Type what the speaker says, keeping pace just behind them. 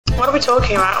What are we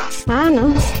talking about? I don't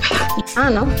know.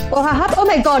 Oh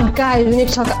my God, guys, we need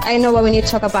to talk. I know what we need to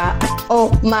talk about. Oh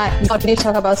my God, we need to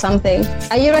talk about something.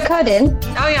 Are you recording?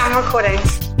 Oh yeah, I'm recording.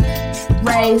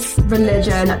 Race,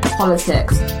 religion,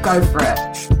 politics. Go for it.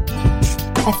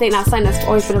 I think that's something that's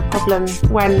always been a problem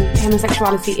when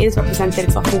homosexuality is represented.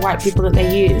 It's often white people that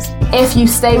they use. If you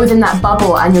stay within that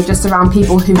bubble and you're just around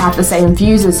people who have the same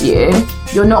views as you,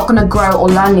 you're not going to grow or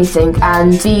learn anything,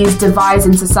 and these divides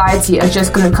in society are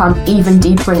just going to become even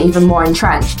deeper and even more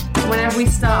entrenched. Whenever we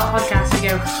start a podcast, we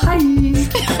go, hi.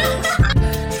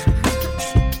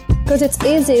 Because it's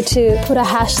easy to put a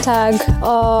hashtag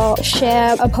or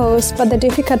share a post, but the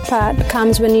difficult part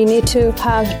comes when you need to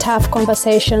have tough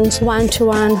conversations,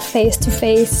 one-to-one,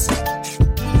 face-to-face.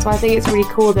 So I think it's really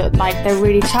cool that they're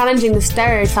really challenging the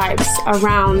stereotypes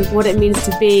around what it means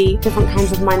to be different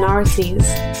kinds of minorities.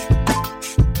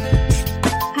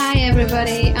 Hi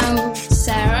everybody, I'm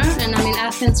Sarah and I'm in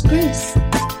Athens, Greece.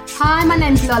 Hi, my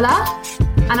name's Lola.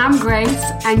 And I'm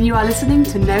Grace, and you are listening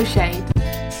to No Shade.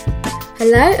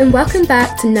 Hello and welcome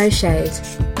back to No Shade.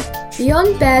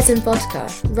 Beyond bears and vodka,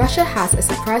 Russia has a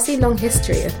surprisingly long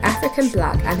history of African,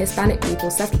 Black and Hispanic people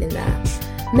settling there,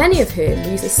 many of whom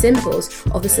use the symbols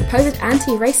of the supposed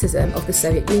anti-racism of the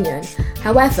Soviet Union.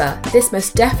 However, this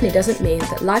most definitely doesn't mean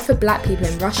that life for Black people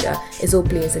in Russia is all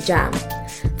beans a jam.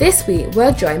 This week,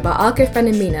 we're joined by our good friend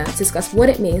Amina to discuss what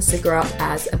it means to grow up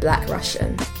as a Black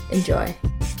Russian. Enjoy.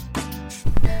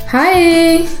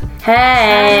 Hi!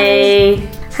 Hey!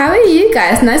 How are you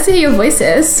guys? Nice to hear your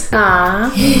voices.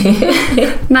 Ah,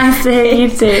 nice to hear you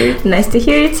too. Nice to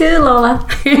hear you too, Lola.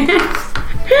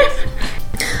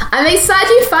 I'm excited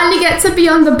you finally get to be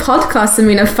on the podcast,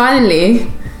 Amina,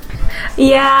 finally.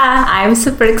 Yeah, I'm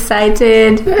super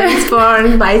excited. Thanks for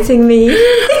inviting me.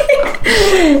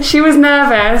 She was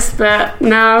nervous, but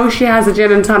now she has a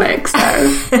gin and tonic, so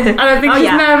I don't think she's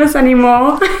nervous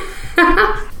anymore.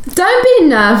 Don't be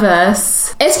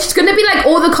nervous. It's just going to be like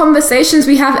all the conversations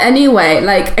we have anyway,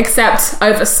 except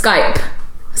over Skype.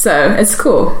 So it's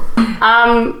cool.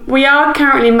 We are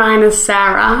currently minus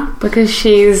Sarah because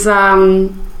she's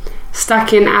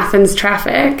stuck in Athens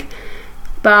traffic,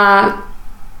 but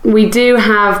we do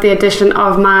have the addition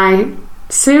of my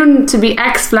soon-to-be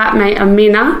ex-flatmate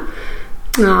Amina.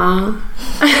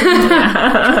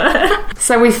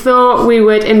 So we thought we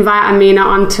would invite Amina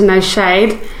onto No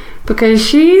Shade because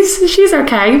she's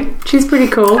okay. She's pretty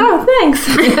cool. Oh, thanks.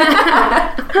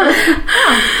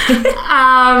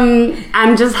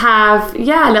 And just have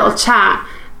a little chat.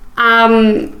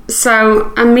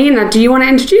 So Amina, do you want to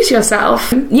introduce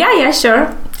yourself? Yeah,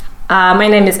 sure. My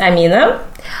name is Amina.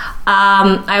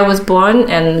 I was born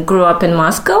and grew up in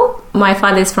Moscow. My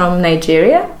father is from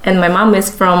Nigeria and my mom is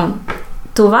from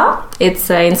Tuva. It's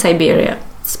in Siberia.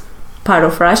 It's part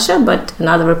of Russia, but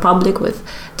another republic with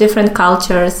different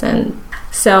cultures. And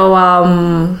so...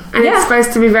 it's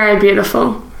supposed to be very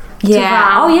beautiful.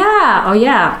 Yeah. Oh,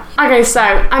 yeah. Okay, so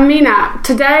Amina,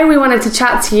 today we wanted to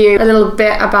chat to you a little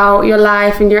bit about your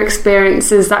life and your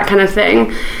experiences, that kind of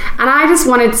thing. And I just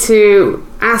wanted to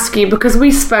ask you, because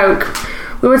we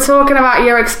were talking about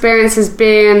your experiences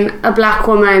being a Black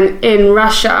woman in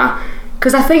Russia,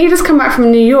 because I think you just come back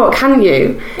from New York, hadn't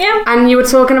you? Yeah. And you were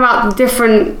talking about the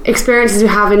different experiences you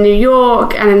have in New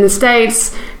York and in the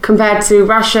States compared to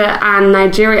Russia and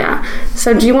Nigeria.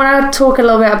 So do you want to talk a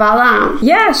little bit about that?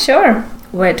 Yeah, sure.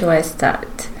 Where do I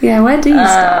start? Yeah, where do you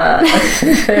start?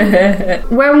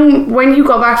 When you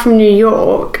got back from New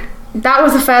York, that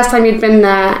was the first time you'd been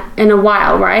there in a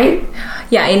while, right?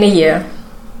 Yeah, in a year.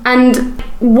 And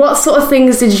what sort of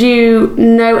things did you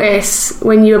notice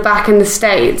when you were back in the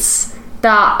States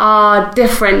that are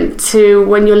different to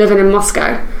when you're living in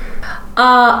Moscow?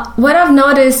 What I've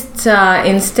noticed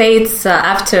in States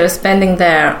after spending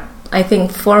there, I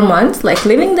think 4 months,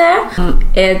 living there,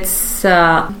 it's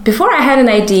before I had an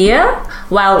idea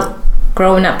while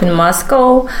growing up in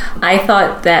Moscow, I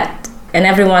thought that, and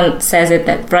everyone says it,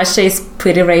 that Russia is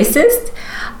pretty racist.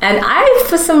 And I,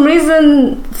 for some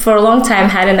reason, for a long time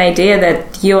had an idea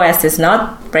that US is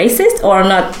not racist or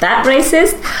not that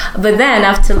racist. But then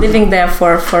after living there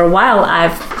for a while,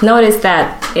 I've noticed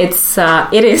that it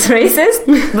is racist,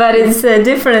 but it's a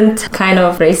different kind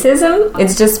of racism.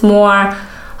 It's just more,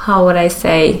 how would I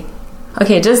say?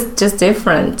 Okay, just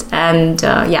different. And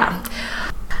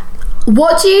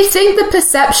What do you think the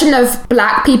perception of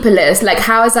Black people is?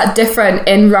 How is that different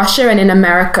in Russia and in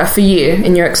America for you,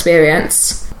 in your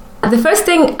experience? The first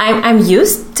thing, I'm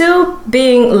used to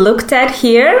being looked at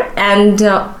here, and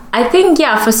I think,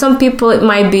 for some people it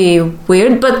might be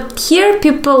weird, but here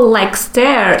people like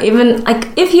stare, even like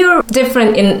if you're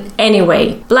different in any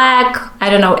way, black, I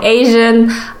don't know,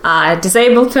 Asian,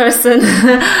 disabled person,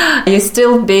 you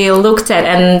still be looked at,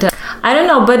 and I don't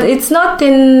know, but it's not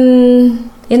in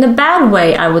a bad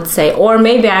way, I would say, or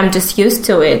maybe I'm just used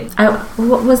to it.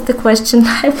 What was the question?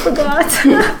 I forgot.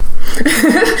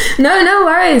 No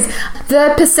worries.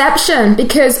 The perception,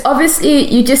 because obviously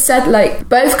you just said like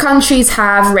both countries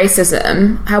have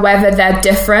racism, however they're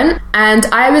different, and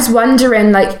I was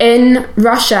wondering, like, in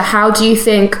Russia, how do you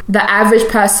think the average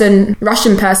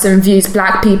Russian person views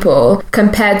black people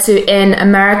compared to in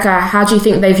America? How do you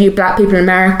think they view black people in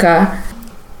America?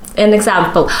 An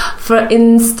example,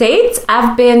 in States,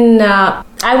 I've been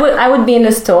I would be in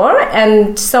a store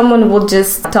and someone would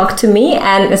just talk to me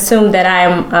and assume that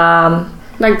I'm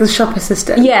like the shop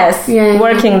assistant. Yes,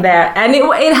 working there, and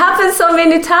it happens so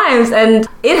many times, and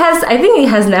I think it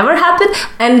has never happened.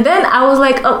 And then I was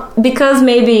like, oh, because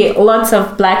maybe lots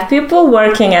of black people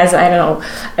working as, I don't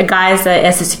know, guys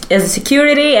as a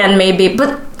security, and maybe,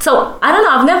 but so I don't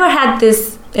know, I've never had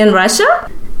this in Russia.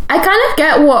 I kind of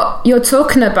get what you're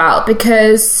talking about,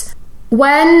 because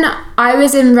when I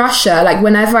was in Russia, like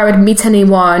whenever I would meet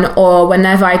anyone or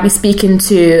whenever I'd be speaking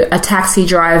to a taxi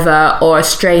driver or a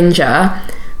stranger,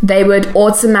 they would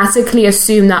automatically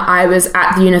assume that I was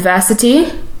at the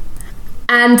university.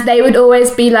 And they would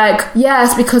always be like,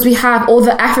 yes, because we have all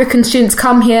the African students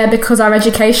come here because our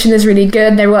education is really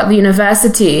good, they were at the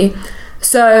university.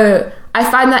 So I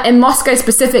find that in Moscow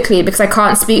specifically, because I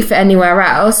can't speak for anywhere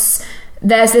else,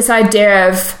 there's this idea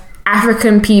of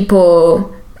African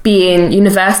people being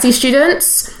university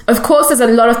students. Of course, there's a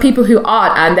lot of people who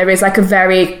aren't, and there is like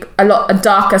a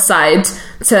darker side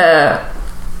to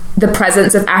the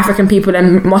presence of African people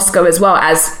in Moscow as well,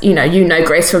 as you know,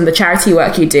 Grace, from the charity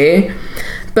work you do.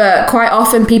 But quite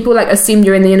often people like assume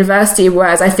you're in the university,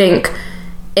 whereas I think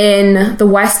in the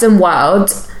Western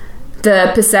world,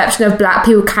 the perception of black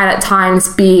people can at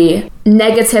times be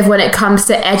negative when it comes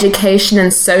to education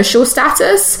and social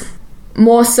status,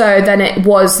 more so than it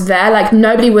was there. Like,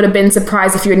 nobody would have been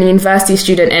surprised if you're a university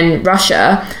student in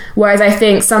Russia, whereas I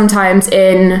think sometimes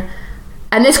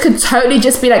and this could totally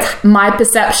just be like my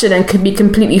perception and could be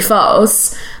completely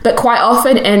false, but quite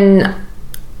often in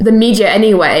the media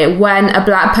anyway, when a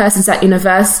black person's at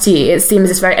university, it seems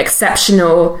this very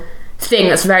exceptional thing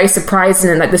that's very surprising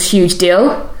and like this huge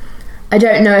deal. I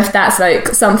don't know if that's like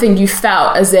something you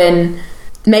felt, as in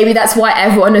maybe that's why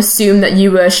everyone assumed that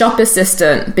you were a shop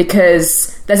assistant,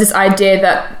 because there's this idea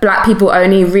that black people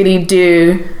only really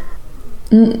do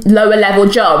lower level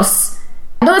jobs.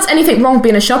 Not that there's anything wrong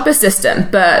being a shop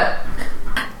assistant, but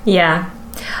yeah.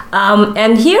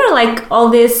 And here, like, all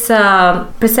this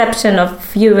perception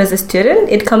of you as a student,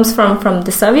 it comes from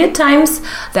the Soviet times,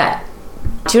 that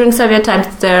during Soviet times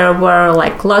there were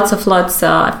like lots of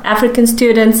African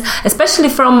students, especially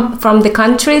from the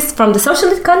countries, from the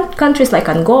socialist countries like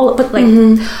Angola, but like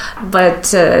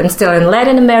and still in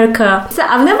Latin America. So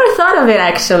I've never thought of it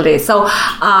actually. So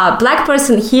black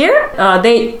person here,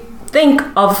 they think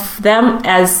of them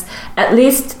as at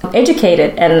least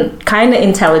educated and kind of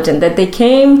intelligent, that they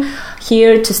came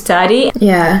here to study.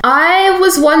 Yeah. I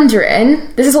was wondering,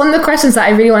 this is one of the questions that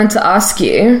I really wanted to ask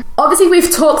you. Obviously,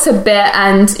 we've talked a bit,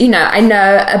 and, you know, I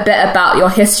know a bit about your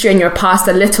history and your past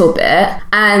a little bit,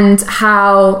 and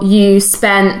how you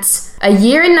spent a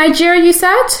year in Nigeria, you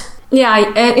said?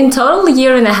 Yeah, in total, a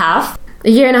year and a half.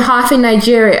 A year and a half in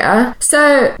Nigeria.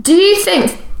 So, do you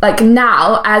think, like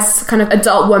now, as kind of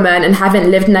adult woman and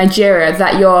having lived in Nigeria,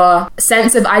 that your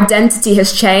sense of identity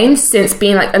has changed since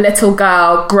being like a little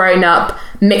girl, grown up,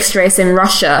 mixed race in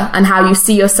Russia, and how you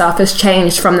see yourself has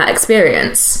changed from that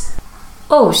experience?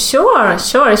 Oh, sure.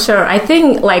 I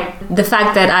think like the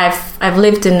fact that I've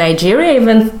lived in Nigeria,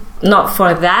 even not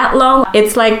for that long,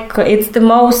 it's like it's the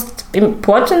most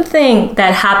important thing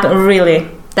that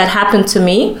happened to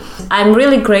me. I'm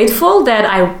really grateful that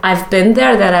I've been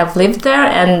there, that I've lived there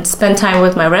and spent time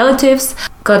with my relatives,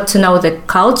 got to know the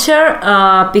culture,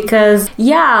 because,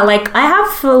 yeah, like I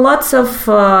have lots of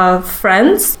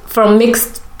friends from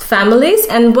mixed families,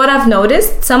 and what I've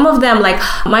noticed, some of them, like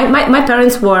my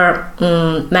parents were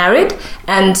married,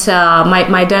 and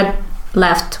my dad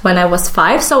left when I was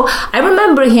 5, so I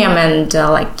remember him, and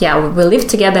we lived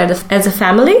together as a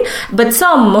family. But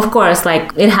some, of course,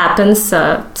 like it happens,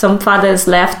 some fathers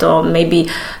left, or maybe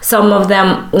some of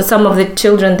the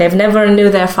children, they've never knew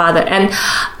their father, and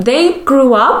they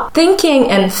grew up thinking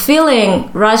and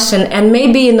feeling Russian, and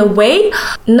maybe in a way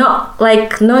not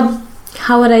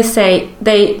how would I say,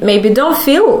 they maybe don't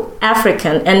feel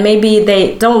African, and maybe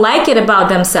they don't like it about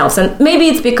themselves. And maybe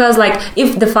it's because, like,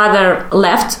 if the father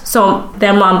left, so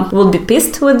their mom would be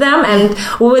pissed with them and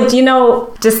would,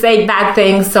 just say bad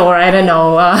things, or I don't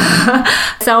know.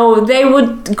 So they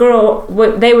would grow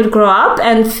up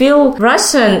and feel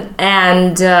Russian,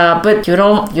 and but you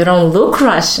don't look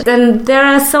Russian. Then there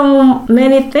are so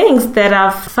many things that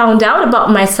I've found out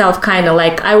about myself, kind of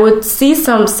like I would see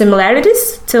some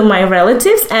similarities to my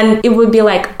relatives, and it would be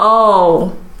like,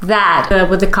 oh, that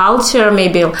with the culture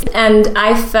maybe, and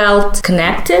I felt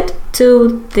connected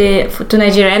to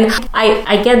Nigeria, and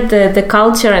I get the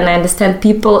culture, and I understand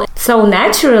people so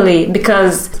naturally,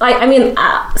 because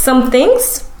some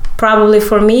things probably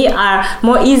for me are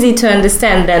more easy to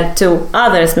understand than to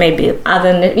others. Maybe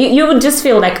you would just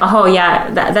feel like, oh yeah,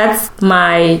 that's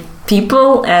my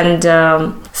people, and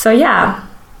so yeah,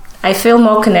 I feel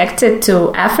more connected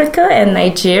to Africa and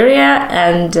Nigeria,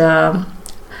 and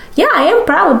yeah, I am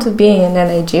proud to be a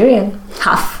Nigerian,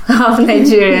 half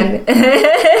Nigerian.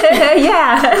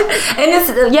 Yeah, and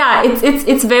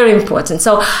it's very important.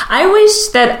 So I wish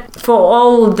that for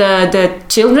all the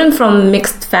children from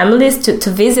mixed families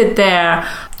to visit their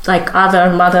other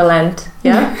motherland.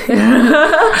 Yeah,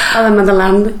 other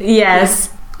motherland. Yes.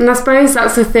 And I suppose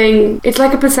that's the thing. It's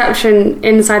like a perception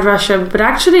inside Russia, but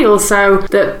actually also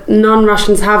that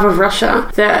non-Russians have of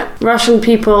Russia, that Russian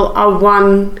people are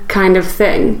one kind of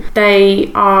thing.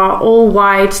 They are all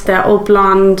white, they're all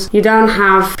blonde. You don't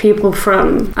have people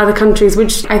from other countries,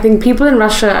 which I think people in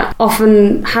Russia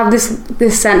often have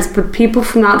this sense, but people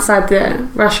from outside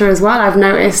Russia as well. I've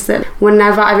noticed that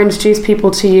whenever I've introduced people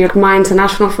to you, my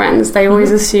international friends, they always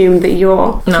assume that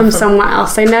you're from somewhere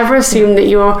else. They never assume that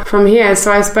you're from here.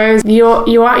 So I suppose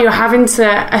you're having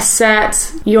to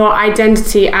assert your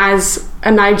identity as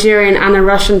a Nigerian and a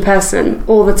Russian person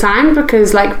all the time,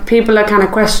 because people are kind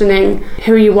of questioning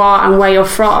who you are and where you're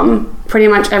from pretty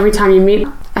much every time you meet.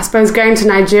 I suppose going to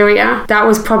Nigeria, that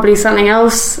was probably something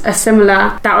else, a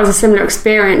similar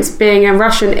experience, being a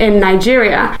Russian in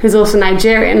Nigeria who's also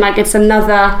Nigerian. It's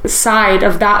another side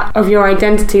of your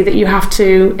identity that you have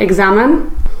to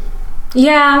examine.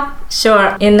 Yeah,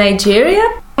 sure. In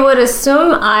Nigeria, I would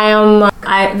assume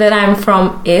that I'm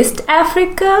from East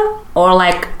Africa, or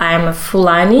I'm a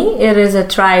Fulani. It is a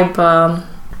tribe.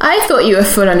 I thought you were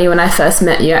Fulani when I first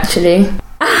met you, actually.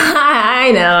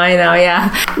 I know,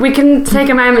 yeah. We can take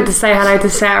a moment to say hello to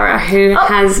Sarah, who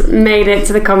has made it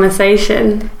to the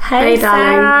conversation. Hey,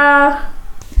 darling. Sarah.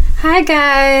 Hi,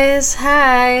 guys.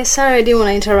 Hi. Sorry, I didn't want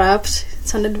to interrupt. It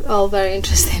sounded all very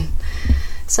interesting.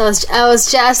 So I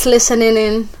was just listening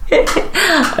in.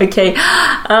 Okay.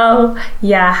 Oh,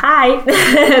 yeah. Hi.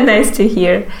 Nice to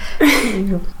hear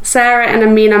you. Sarah and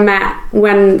Amina met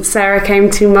when Sarah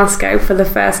came to Moscow for the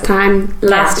first time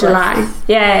last July.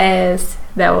 Yes.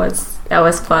 That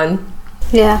was fun.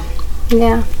 Yeah.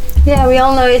 We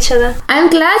all know each other. I'm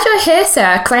glad you're here,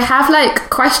 Sarah, because I have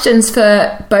questions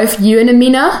for both you and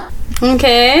Amina.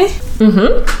 Okay.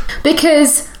 Mm-hmm.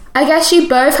 Because I guess you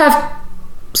both have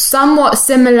somewhat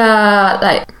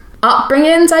similar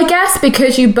upbringings, I guess,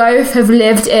 because you both have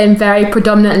lived in very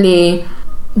predominantly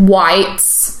white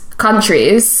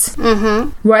countries.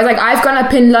 Mm-hmm. Whereas I've grown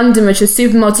up in London, which is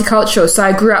super multicultural, so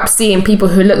I grew up seeing people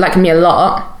who look like me a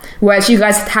lot, whereas you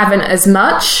guys haven't as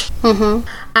much. Mm-hmm.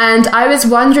 And I was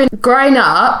wondering, growing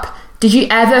up, did you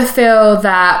ever feel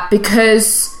that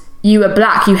because you were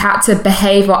black, you had to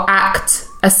behave or act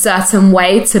a certain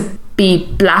way to be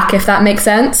black, if that makes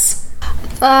sense?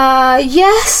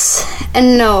 Yes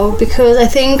and no, because I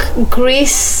think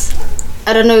Greece,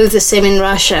 I don't know if it's the same in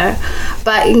Russia,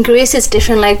 but in Greece it's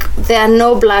different. There are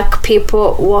no black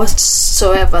people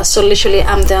whatsoever, so literally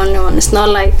I'm the only one. It's not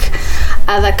like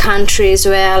other countries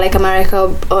where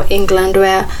America or England,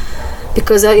 where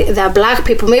because there are black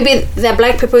people, maybe there are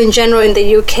black people in general in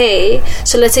the UK.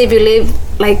 So let's say if you live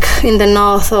in the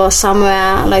north or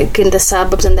somewhere in the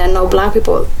suburbs and there are no black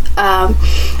people,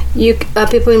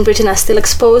 people in Britain are still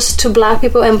exposed to black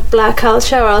people and black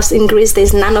culture, or else in Greece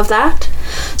there's none of that.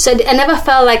 So I never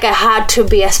felt like I had to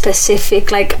be a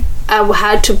specific, I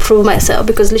had to prove myself,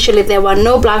 because literally there were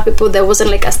no black people. There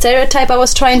wasn't a stereotype I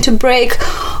was trying to break,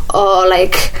 or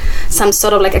some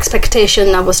sort of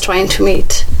expectation I was trying to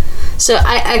meet. So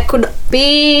I could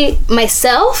be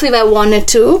myself if I wanted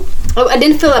to. I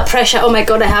didn't feel a pressure, oh my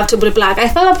god, I have to be black. I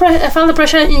felt the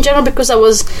pressure in general because I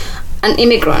was an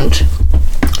immigrant.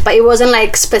 But it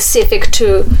wasn't specific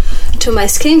to my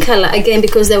skin color, again,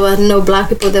 because there were no black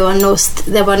people, there were no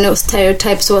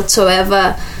stereotypes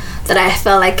whatsoever that I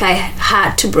felt like I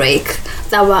had to break,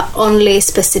 that were only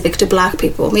specific to black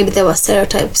people. Maybe there were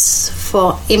stereotypes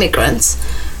for immigrants,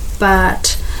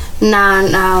 but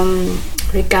none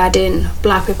regarding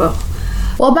black people.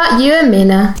 What about you,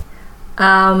 Amina?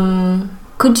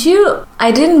 Could you,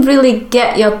 I didn't really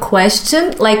get your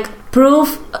question, like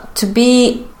prove to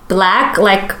be black,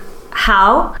 like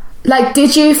how? Like,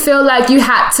 did you feel like you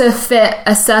had to fit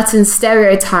a certain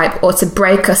stereotype or to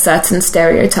break a certain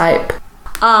stereotype?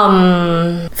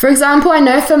 For example, I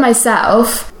know for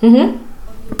myself,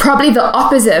 probably the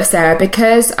opposite of Sarah,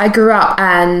 because I grew up,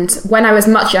 and when I was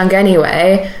much younger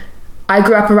anyway, I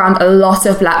grew up around a lot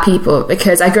of black people,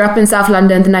 because I grew up in South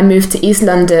London, then I moved to East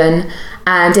London,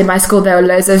 and in my school there were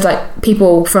loads of like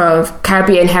people from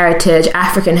Caribbean heritage,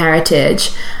 African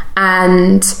heritage,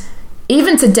 and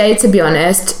even today, to be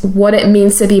honest, what it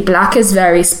means to be black is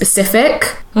very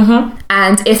specific.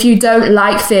 And if you don't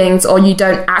like things or you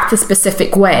don't act a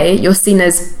specific way, you're seen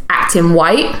as acting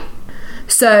white.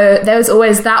 So there was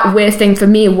always that weird thing for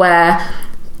me where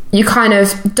you kind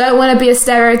of don't want to be a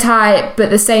stereotype, but at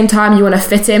the same time you want to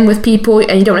fit in with people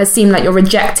and you don't want to seem like you're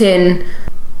rejecting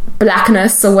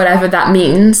blackness or whatever that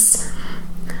means.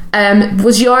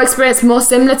 Was your experience more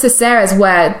similar to Sarah's,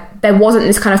 where there wasn't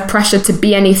this kind of pressure to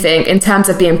be anything in terms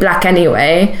of being black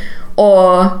anyway?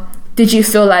 Or did you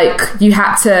feel like you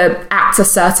had to act a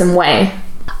certain way?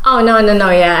 Oh, no,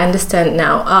 yeah, I understand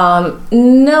now.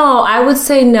 No, I would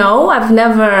say no. I've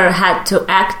never had to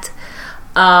act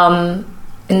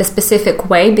in a specific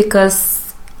way,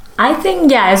 because I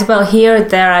think, yeah, as well, here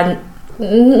there are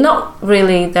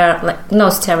there are like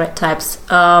no stereotypes.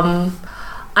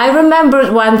 I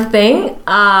remembered one thing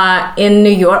in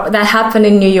New York that happened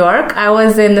in New York. I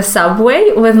was in the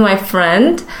subway with my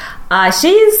friend.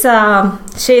 She's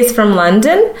from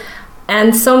London,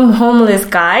 and some homeless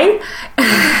guy.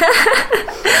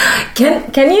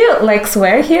 Can you like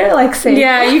swear here? Like say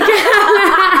Yeah, you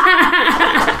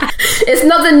can. It's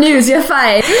not the news, you're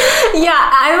fine. Yeah,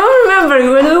 I don't remember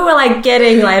when we were like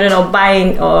getting, I don't know,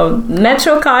 buying a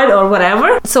metro card or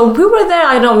whatever. So we were there,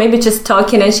 I don't know, maybe just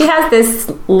talking, and she has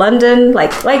this London,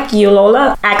 like you,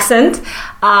 Lola, accent.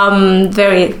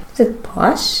 Very, is it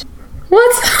posh?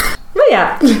 What? But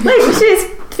yeah, like she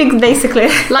speaks basically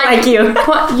like you.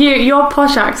 Your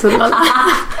posh accent.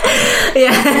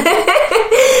 Yeah.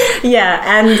 Yeah,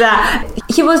 and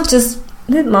he was just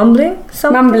mumbling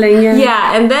something. Mumbling, yeah.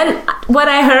 Yeah, and then what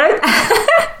I heard,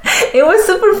 it was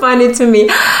super funny to me,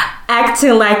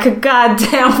 acting like a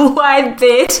goddamn white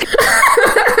bitch.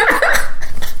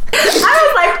 I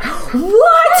was like,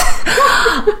 what?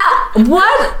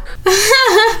 What?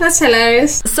 That's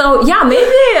hilarious. So yeah,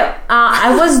 maybe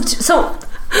I was so.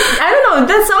 I don't know.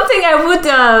 That's something I would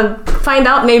find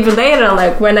out maybe later,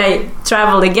 like when I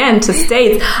travel again to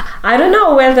States. I don't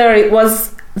know whether it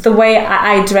was the way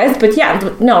I dressed, but yeah,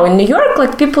 no. In New York,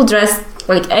 like people dress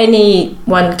like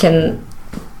anyone can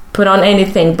put on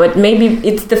anything, but maybe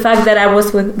it's the fact that I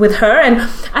was with her, and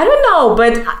I don't know,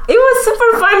 but it was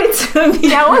super funny to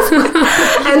me.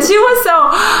 And she was so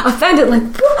offended, like,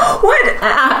 what?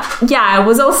 Yeah, I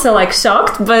was also like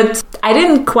shocked, but I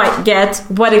didn't quite get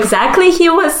what exactly he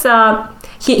was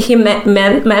he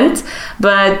meant,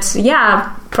 but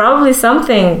yeah, probably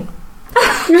something.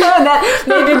 That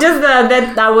maybe just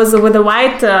that I was with a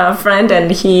white friend, and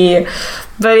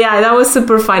but yeah, that was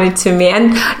super funny to me.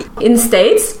 And in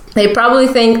States, they probably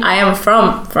think I am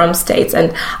from States,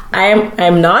 and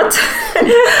I'm not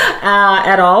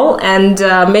at all. And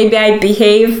maybe I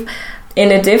behave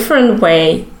in a different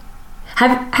way.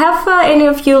 Have any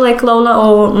of you, like Lola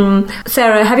or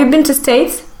Sarah, have you been to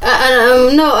States?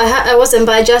 No, I wasn't,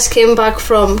 but I just came back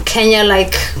from Kenya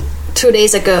like 2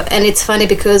 days ago, and it's funny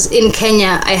because in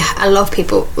Kenya a lot of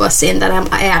people were saying that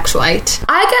I act white.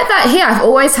 I get that here. I've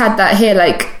always had that here,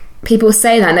 like people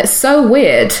say that, and it's so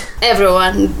weird.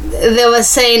 Everyone, they were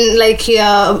saying like you're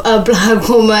a black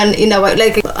woman in a white.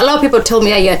 Like a lot of people told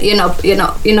me, yeah, you're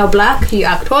not black, you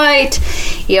act white,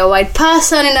 you're a white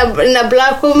person in a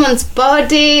black woman's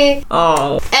body.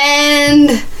 Oh,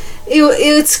 and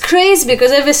it's crazy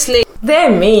because obviously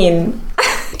they're mean.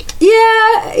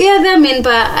 Yeah, they're mean,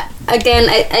 but again,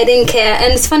 I didn't care.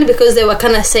 And it's funny because they were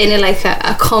kind of saying it like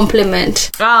a compliment.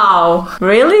 Oh,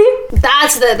 really?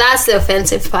 That's the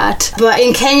offensive part. But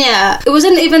in Kenya, it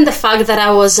wasn't even the fact that I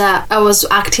was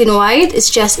acting white. It's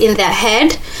just in their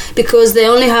head, because they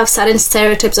only have certain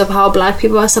stereotypes of how black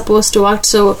people are supposed to act.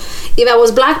 So if I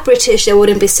was black British, they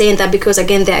wouldn't be saying that, because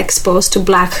again, they're exposed to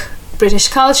black British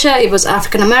culture. If it was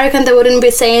African American, they wouldn't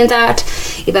be saying that.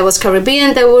 If I was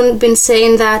Caribbean, they wouldn't be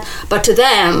saying that. But to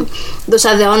them, those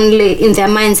are the only, in their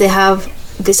minds, they have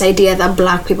this idea that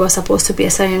black people are supposed to be a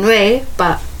certain way.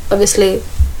 But obviously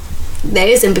there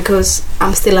isn't, because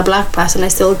I'm still a black person. I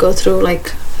still go through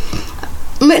like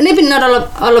maybe not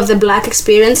all of the black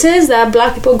experiences that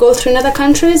black people go through in other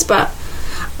countries, but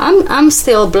I'm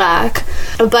still black.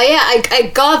 But yeah,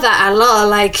 I got that a lot.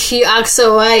 Like, you act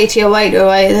so white, you're white, you're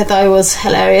white. I thought it was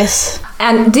hilarious.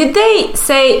 And did they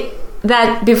say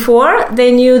that before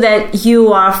they knew that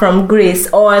you are from Greece,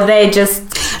 or they just...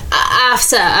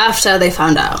 After they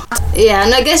found out. Yeah,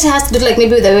 and I guess it has to do like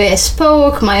maybe with the way I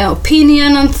spoke, my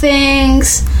opinion on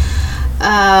things.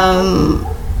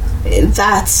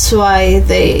 That's why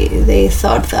they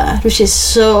thought that, which is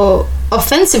so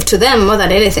offensive to them more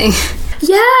than anything.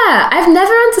 Yeah, I've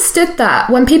never understood that.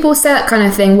 When people say that kind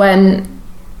of thing, when,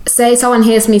 say, someone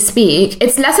hears me speak,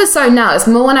 it's lesser so now. It's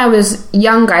more when I was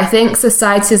younger. I think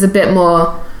society is a bit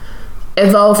more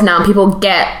evolved now. People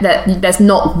get that there's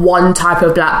not one type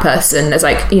of black person. There's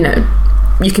like, you know,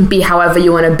 you can be however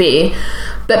you want to be.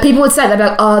 But people would say that,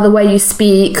 like, oh, the way you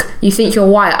speak, you think you're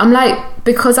white. I'm like,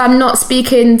 because I'm not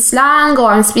speaking slang,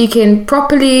 or I'm speaking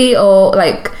properly, or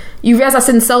like, you realize that's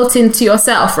insulting to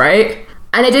yourself, right?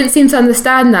 And they didn't seem to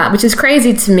understand that, which is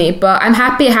crazy to me. But I'm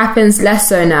happy it happens less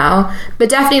so now. But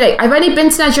definitely, like, I've only been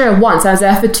to Nigeria once. I was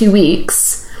there for 2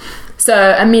 weeks. So,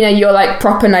 Amina, you're like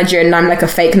proper Nigerian, and I'm like a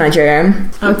fake Nigerian.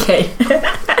 Okay.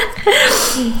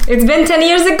 It's been 10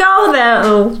 years ago,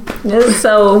 though.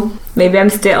 So maybe I'm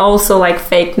still also like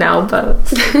fake now, but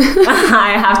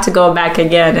I have to go back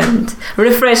again and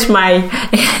refresh my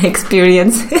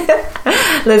experience.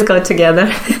 Let's go together.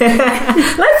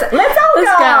 Let's all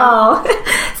go.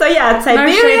 So yeah,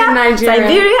 Siberia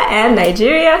and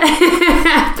Nigeria.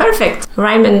 Perfect.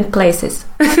 Rhyming places.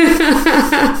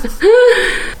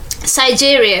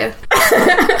 Siberia.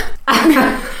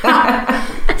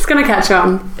 It's gonna catch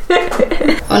on.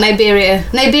 Or Nigeria.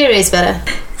 Nigeria is better.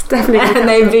 It's definitely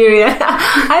Nigeria.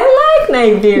 I like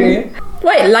Nigeria.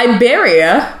 Wait,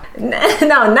 Liberia?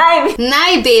 No,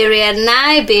 Nigeria.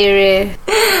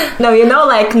 No, you know,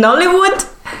 like Nollywood?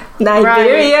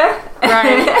 Nigeria.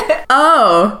 Right.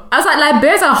 Oh, I was like,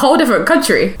 Liberia's a whole different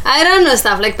country. I don't know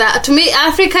stuff like that. To me,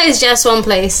 Africa is just one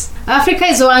place. Africa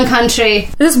is one country.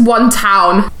 This is one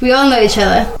town. We all know each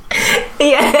other.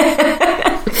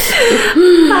 Yeah.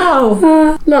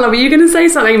 Oh. Lola, were you going to say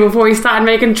something before we started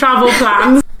making travel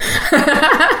plans?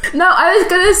 No, I was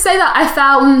going to say that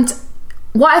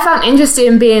what I found interesting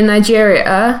in being in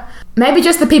Nigeria, maybe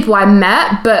just the people I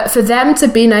met, but for them to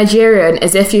be Nigerian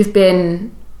is if you've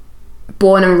been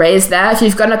born and raised there. If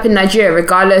you've grown up in Nigeria,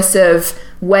 regardless of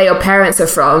where your parents are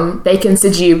from, they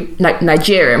consider you like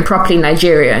Nigerian, properly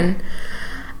Nigerian.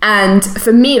 And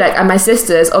for me, like, and my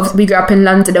sisters, obviously we grew up in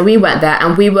London and we went there,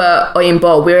 and we were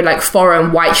Oyinbo, we were like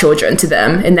foreign white children to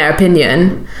them, in their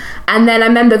opinion. And then I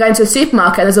remember going to a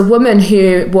supermarket, and there's a woman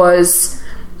who was,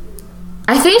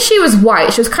 I think she was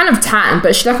white, she was kind of tan,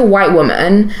 but she's like a white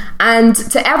woman, and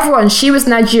to everyone she was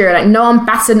Nigerian. Like, no one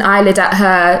batted an eyelid at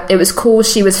her, it was cool,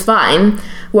 she was fine.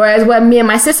 Whereas when me and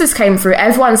my sisters came through,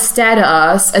 everyone stared at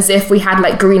us as if we had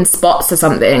like green spots or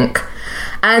something.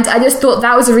 And I just thought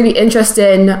that was a really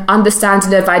interesting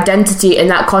understanding of identity in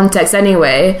that context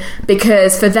anyway,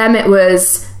 because for them it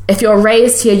was, if you're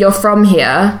raised here, you're from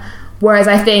here. Whereas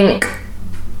I think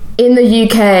in the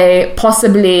UK,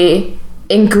 possibly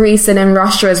in Greece and in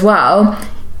Russia as well,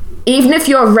 even if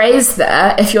you're raised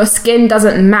there, if your skin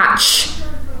doesn't match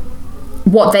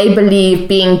what they believe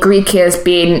being Greek is,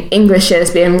 being English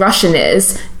is, being Russian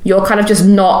is, you're kind of just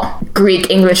not Greek,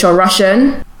 English or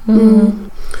Russian. Mm.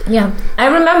 Yeah, I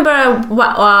remember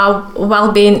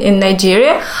while being in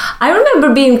Nigeria, I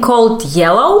remember being called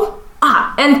yellow.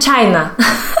 And China.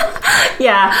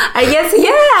 Yeah, I guess,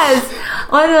 yes.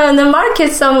 On the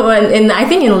market somewhere I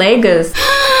think in Lagos.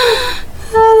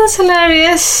 Oh, that's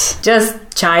hilarious. Just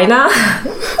China.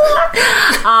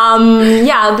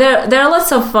 Yeah, there are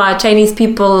lots of Chinese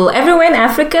people everywhere in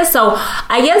Africa, so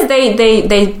I guess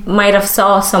they might have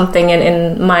saw something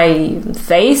in my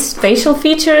facial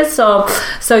features. So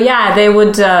yeah, they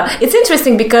would. It's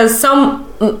interesting because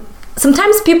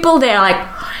sometimes people, they're like,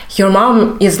 your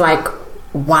mom is like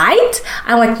white.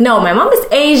 I'm like, no, my mom is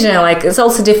Asian, like it's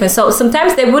also different. So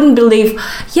sometimes they wouldn't believe,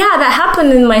 yeah, that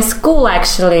happened in my school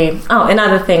actually. Oh,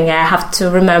 another thing, I have to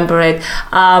remember it.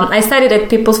 I studied at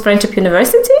People's Friendship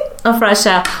University of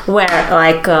Russia, where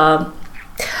like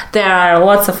there are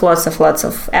lots of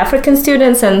African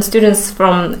students and students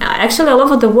from actually all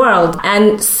over the world.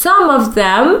 And some of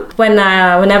them,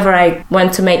 whenever I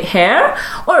went to make hair,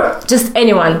 or just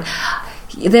anyone,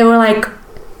 they were like,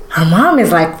 her mom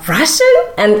is like Russian,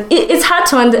 and it's hard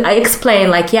to explain.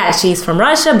 Like, yeah, she's from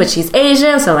Russia, but she's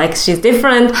Asian, so like she's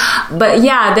different. But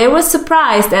yeah, they were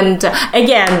surprised, and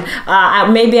again,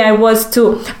 maybe I was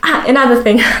too. Another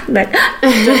thing, like,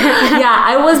 yeah,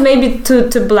 I was maybe too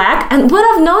black. And what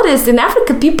I've noticed in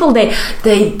Africa, people they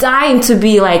dying to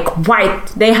be like white.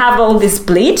 They have all this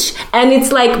bleach, and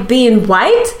it's like being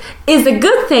white is a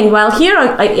good thing. While here,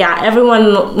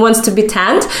 everyone wants to be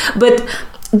tanned, but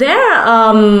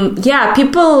there,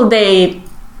 people, they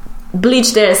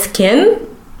bleach their skin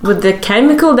with the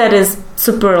chemical that is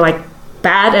super like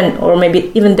bad and or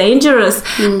maybe even dangerous,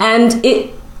 and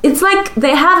it's like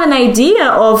they have an idea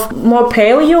of more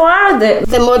pale you are,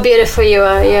 the more beautiful you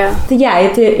are. Yeah,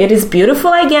 it is beautiful,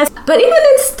 I guess. But even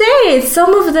in States,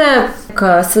 some of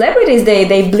the celebrities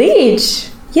they bleach.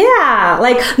 Yeah,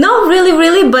 like not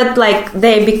really, but like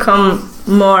they become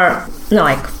more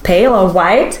like pale or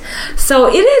white. So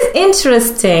it is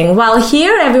interesting. While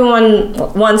here everyone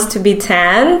wants to be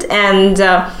tanned, and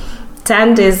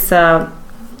tanned is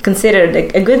considered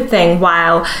a good thing,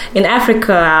 while in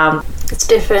Africa it's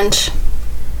different.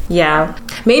 Yeah,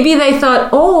 maybe they thought,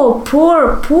 oh,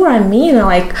 poor Amina,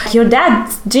 like your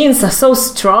dad's genes are so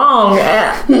strong.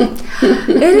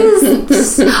 It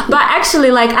is, but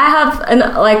actually, like I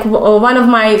have one of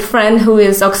my friend who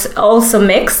is also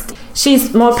mixed.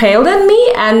 She's more pale than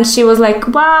me, and she was like,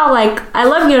 wow, like I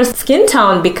love your skin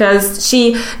tone, because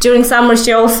during summer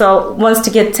she also wants to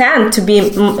get tanned to be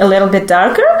a little bit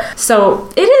darker. So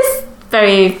it is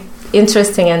very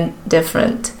interesting and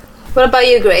different. What about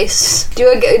you, Grace? Do you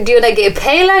want to get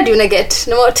paler? Do you want to get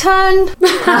more tan?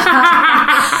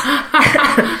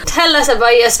 Tell us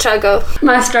about your struggle.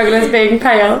 My struggle is being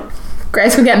pale.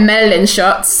 Grace will get melanin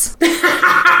shots.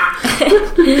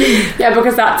 Yeah,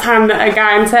 because that time that a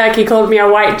guy in Turkey called me a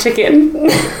white chicken.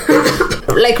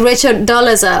 Like Richard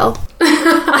Dolezal.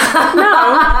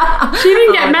 No, she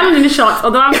didn't get melanin shots,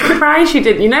 although I'm surprised she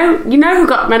didn't. You know who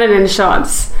got melanin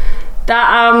shots?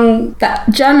 That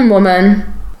German woman.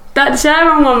 That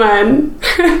German woman.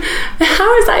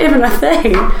 How is that even a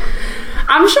thing?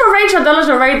 I'm sure Rachel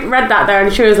Dolezal read that there,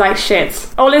 and she was like,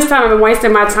 shit, all this time I've been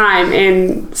wasting my time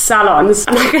in salons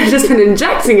and I could have just been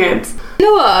injecting it. You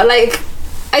know what, like,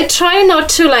 I try not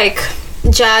to, like,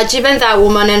 judge even that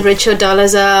woman and Rachel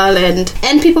Dolezal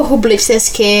and people who bleach their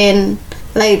skin.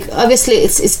 Like, obviously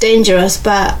it's dangerous,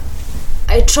 but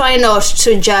I try not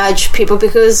to judge people,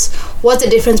 because what's the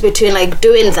difference between like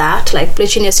doing that, like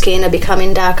bleaching your skin or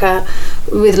becoming darker,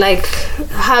 with like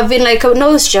having like a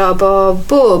nose job or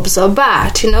boobs or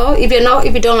butt, you know? If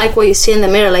you don't like what you see in the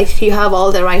mirror, like you have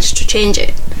all the right to change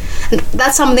it. And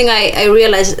that's something I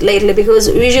realized lately, because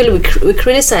usually we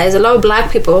criticize, a lot of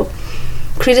black people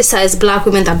criticize black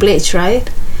women that bleach, right?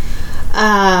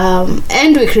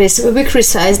 And we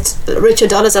criticized Rachel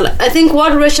Dolezal. I think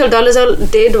what Rachel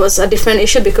Dolezal did was a different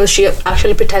issue, because she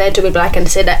actually pretended to be black and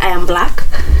said that I am black.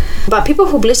 But people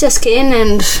who bleach their skin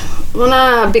and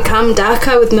wanna become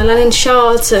darker with melanin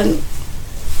shots, and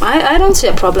I don't see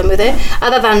a problem with it,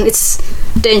 other than it's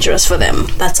dangerous for them.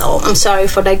 That's all. I'm sorry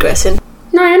for digressing.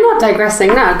 No, you're not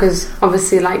digressing now, because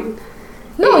obviously, like,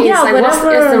 no, yeah, like, what's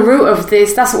the root of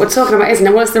this? That's what we're talking about, isn't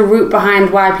it? What's the root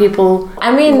behind why people?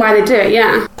 I mean, why they do it?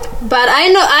 Yeah. But I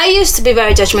know I used to be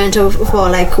very judgmental for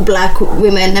like black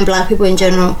women and black people in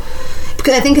general,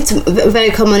 because I think it's very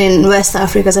common in West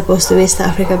Africa as opposed to East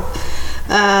Africa.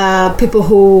 People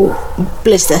who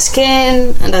bleach their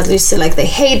skin, and at least like they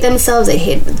hate themselves. They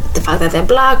hate the fact that they're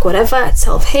black. Whatever, it's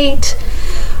self-hate.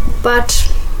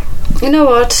 But you know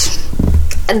what?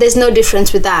 There's no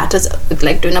difference with that as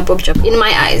like doing a boob job in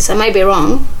my eyes. I might be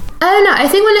wrong. I don't know. I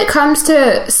think when it comes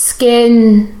to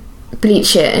skin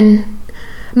bleaching,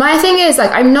 my thing is like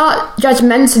I'm not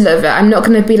judgmental of it. I'm not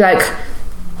going to be like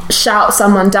shout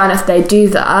someone down if they do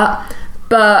that.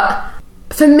 But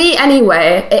for me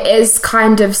anyway, it is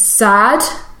kind of sad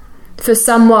for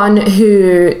someone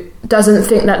who doesn't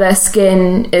think that their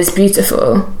skin is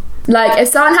beautiful. Like if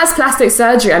someone has plastic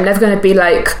surgery, I'm never going to be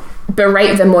like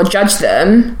berate them or judge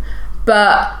them,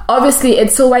 but obviously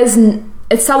it's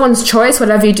someone's choice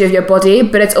whatever you do with your body,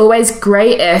 but it's always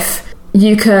great if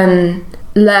you can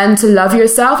learn to love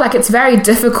yourself. Like it's very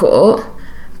difficult,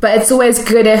 but it's always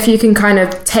good if you can kind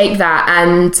of take that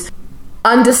and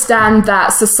understand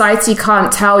that society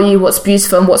can't tell you what's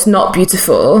beautiful and what's not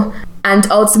beautiful, and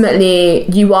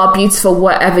ultimately you are beautiful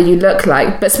whatever you look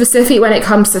like. But specifically when it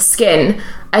comes to skin,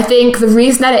 I think the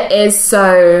reason that it is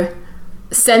so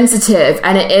sensitive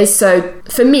and it is so,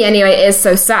 for me anyway, it is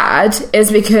so sad,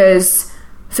 is because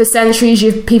for centuries,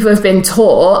 people have been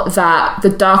taught that the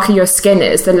darker your skin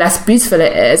is, the less beautiful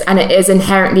it is, and it is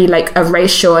inherently like a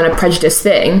racial and a prejudice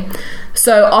thing.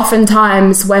 So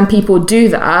oftentimes when people do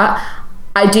that,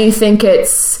 I do think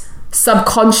it's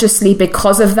subconsciously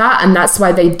because of that, and that's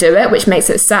why they do it, which makes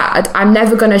it sad. I'm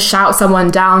never going to shout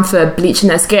someone down for bleaching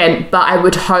their skin, but I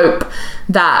would hope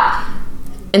that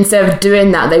instead of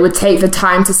doing that, they would take the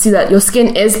time to see that your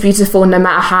skin is beautiful no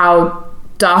matter how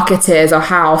dark it is or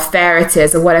how fair it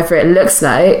is or whatever it looks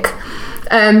like.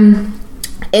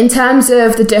 In terms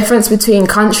of the difference between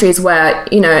countries where,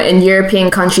 you know, in European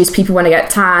countries people want to get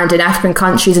tanned, in African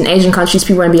countries and Asian countries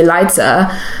people want to be lighter,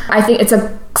 I think it's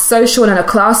a social and a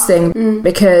class thing,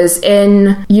 because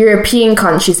in European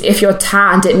countries, if you're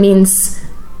tanned, it means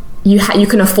you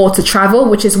can afford to travel,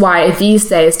 which is why these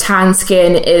days tan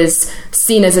skin is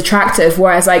seen as attractive,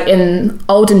 whereas like in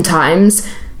olden times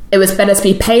it was better to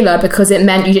be paler because it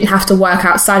meant you didn't have to work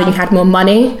outside and you had more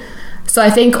money. So I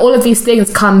think all of these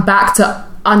things come back to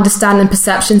understanding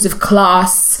perceptions of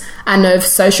class and of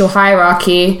social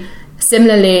hierarchy.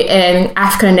 Similarly, in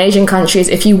African and Asian countries,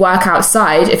 if you work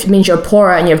outside, if it means you're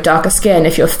poorer and you have darker skin.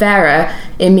 If you're fairer,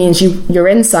 it means you're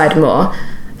inside more.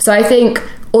 So I think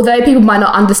although people might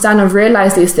not understand or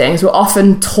realize these things, we're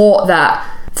often taught that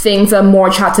things are more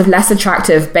attractive, less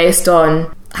attractive based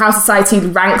on how society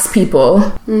ranks people,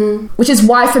 which is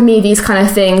why for me these kind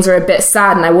of things are a bit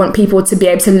sad, and I want people to be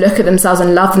able to look at themselves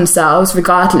and love themselves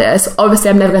regardless. Obviously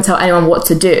I'm never going to tell anyone what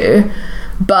to do,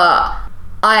 but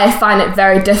I find it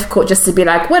very difficult just to be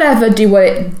like, whatever, do what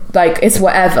it, like, it's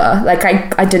whatever. Like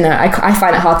I don't know, I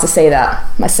find it hard to say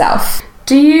that myself.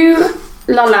 Do you,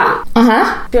 Lola,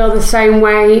 feel the same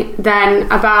way then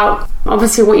about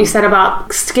obviously what you said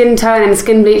about skin tone and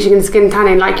skin bleaching and skin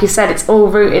tanning? Like you said, it's all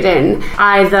rooted in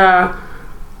either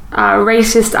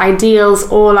racist ideals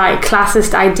or like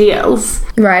classist ideals,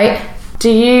 right? Do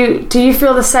you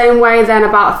feel the same way then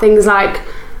about things like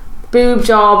boob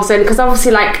jobs? And because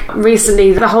obviously like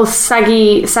recently the whole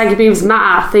saggy boobs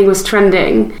matter thing was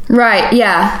trending, right?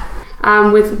 Yeah.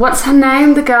 With what's her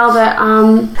name, the girl that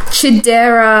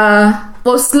Chidera,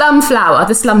 well, Slumflower,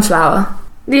 the Slumflower.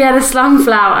 Yeah, the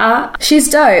Slumflower. She's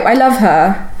dope. I love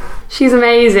her. She's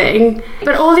amazing.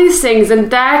 But all these things, and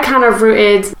they're kind of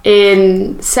rooted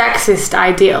in sexist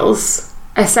ideals,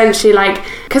 essentially. Like,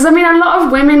 because I mean, a lot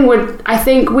of women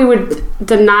we would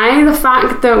deny the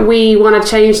fact that we want to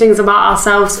change things about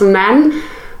ourselves for men.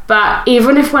 But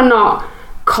even if we're not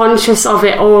conscious of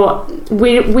it, or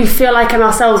we feel like in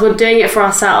ourselves we're doing it for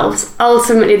ourselves,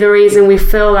 ultimately the reason we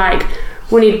feel like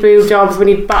we need boob jobs, we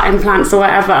need butt implants or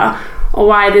whatever, or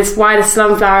why the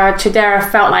Slumflower Chidera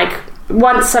felt like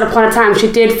once upon a time she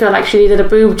did feel like she needed a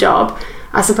boob job.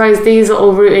 I suppose these are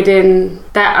all rooted in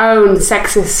their own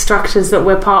sexist structures that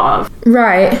we're part of.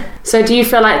 Right. So do you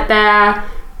feel like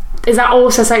is that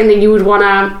also something that you would want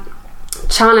to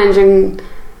challenge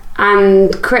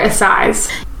and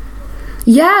criticise?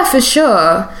 Yeah, for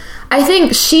sure. I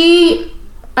think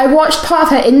I watched part of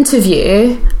her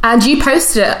interview and you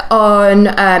posted it on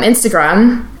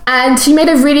Instagram, and she made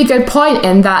a really good point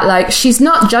in that, like, she's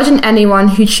not judging anyone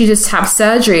who chooses to have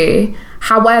surgery.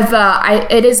 However,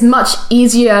 it is much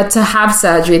easier to have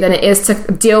surgery than it is to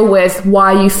deal with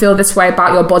why you feel this way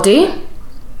about your body.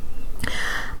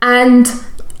 And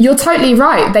you're totally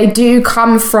right. They do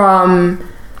come from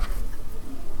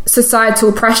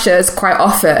societal pressures quite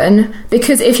often,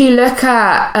 because if you look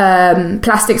at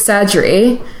plastic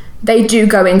surgery, they do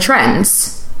go in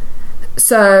trends.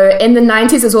 So in the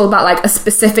 90s it was all about like a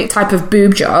specific type of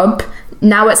boob job.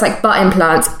 Now it's like butt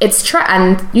implants,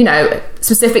 and you know,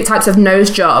 specific types of nose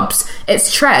jobs.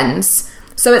 It's trends.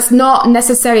 So it's not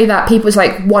necessarily that people's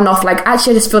like one off, like,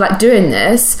 actually I just feel like doing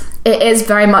this. It is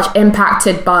very much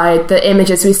impacted by the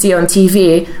images we see on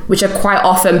TV, which are quite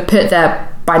often put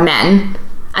there by men.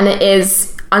 And it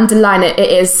is, underline it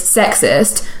is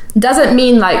sexist. Doesn't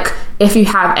mean like if you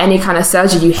have any kind of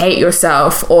surgery you hate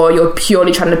yourself or you're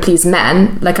purely trying to please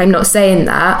men. Like, I'm not saying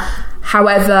that.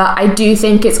 However, I do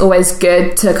think it's always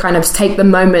good to kind of take the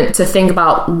moment to think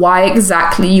about why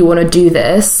exactly you want to do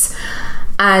this,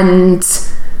 and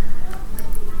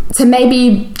to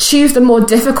maybe choose the more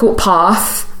difficult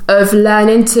path of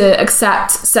learning to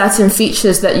accept certain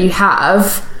features that you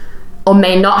have or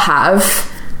may not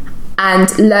have,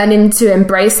 and learning to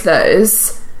embrace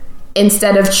those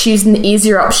instead of choosing the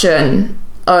easier option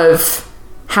of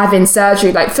having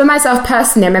surgery. Like, for myself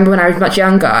personally, I remember when I was much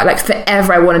younger, like,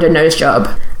 forever I wanted a nose job.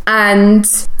 And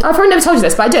I've probably never told you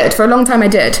this, but I did. For a long time I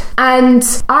did. And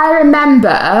I remember,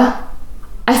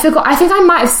 I think I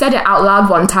might have said it out loud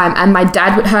one time and my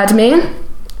dad heard me.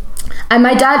 And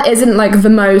my dad isn't like the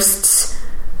most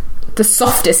the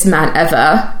softest man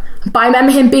ever. But I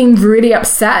remember him being really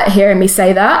upset at hearing me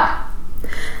say that.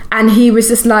 And he was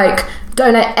just like,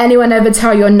 don't let anyone ever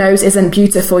tell your nose isn't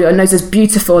beautiful. Your nose is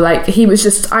beautiful. Like, he was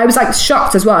just, I was like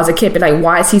shocked as well as a kid, but like,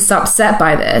 why is he so upset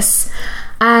by this?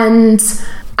 And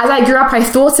as I grew up, I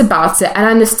thought about it and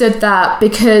I understood that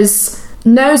because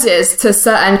noses to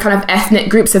certain kind of ethnic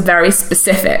groups are very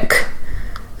specific.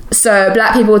 So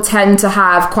black people tend to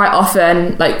have quite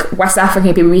often, like West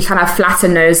African people, we kind of flatter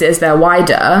noses, they're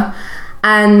wider.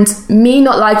 And me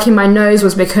not liking my nose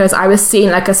was because I was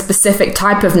seeing like a specific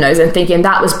type of nose and thinking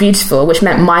that was beautiful, which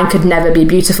meant mine could never be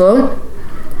beautiful.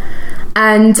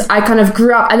 And I kind of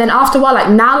grew up, and then after a while, like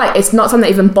now, like it's not something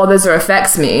that even bothers or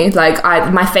affects me. Like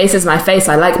my face is my face,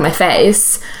 I like my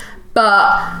face.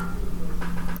 But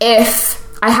if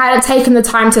I had taken the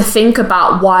time to think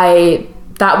about why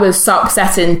that was so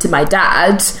upsetting to my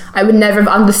dad, I would never have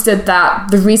understood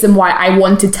that the reason why I had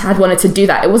wanted to do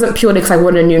that, it wasn't purely because I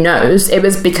wanted a new nose. It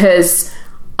was because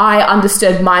I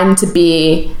understood mine to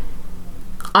be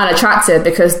unattractive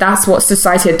because that's what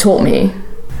society had taught me.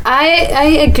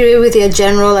 I agree with your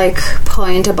general like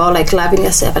point about like loving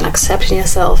yourself and accepting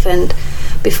yourself, and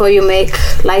before you make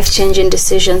life-changing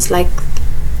decisions like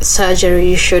surgery,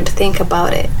 you should think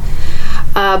about it.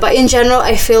 But in general,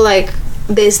 I feel like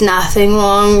there's nothing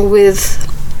wrong with,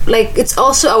 like, it's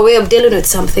also a way of dealing with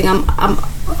something. I'm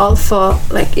all for,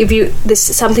 like, if this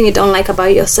is something you don't like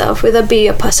about yourself, whether it be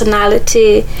your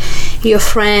personality, your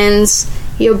friends,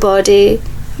 your body,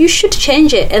 you should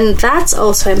change it, and that's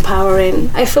also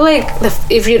empowering. I feel like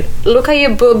if you look at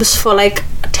your boobs for like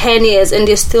 10 years and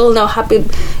you're still not happy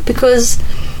because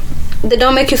they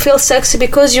don't make you feel sexy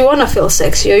because you want to feel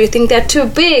sexy, or you think they're too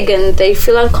big and they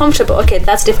feel uncomfortable, okay,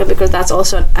 that's different because that's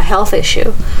also a health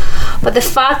issue. But the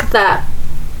fact that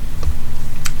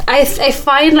I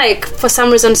find like for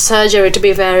some reason surgery to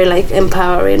be very like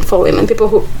empowering for women, people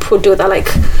who do that, like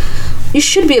you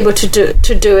should be able to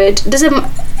do it.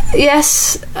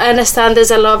 Yes, I understand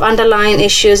there's a lot of underlying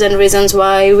issues and reasons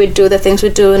why we do the things we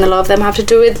do, and a lot of them have to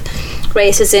do with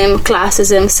racism,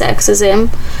 classism, sexism.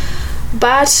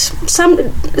 But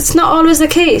it's not always the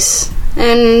case.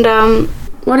 And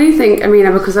what do you think,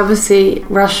 Amina? Because obviously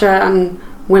Russia and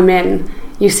women,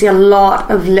 you see a lot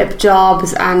of lip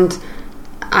jobs, and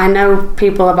I know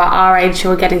people about our age who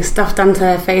are getting stuff done to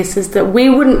their faces that we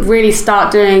wouldn't really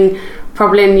start doing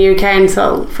probably in the UK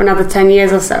until for another 10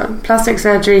 years or so. Plastic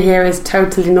surgery here is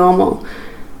totally normal.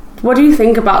 What do you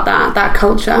think about that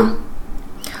culture?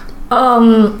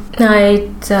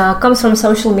 It comes from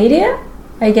social media,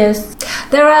 I guess.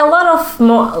 There are a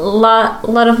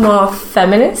lot of more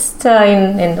feminists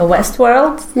in the West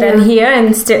world than here,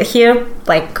 and still here.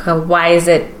 Like, why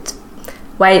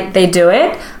they do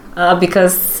it?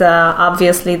 Because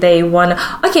obviously they wanna.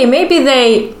 Okay, maybe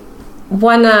they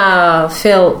wanna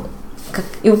feel.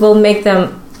 It will make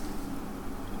them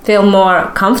feel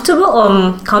more comfortable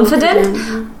or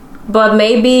confident. But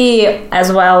maybe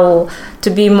as well to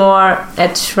be more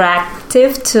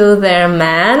attractive to their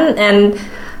man. And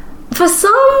for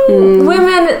some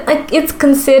women, like, it's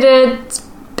considered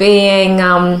being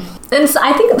and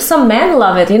I think some men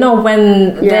love it, you know,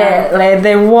 when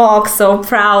they walk so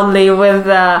proudly with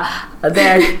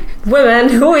their women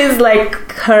who is like,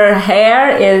 her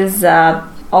hair is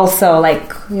also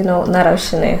like, you know,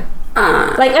 naroshené.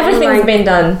 Like everything's been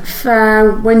done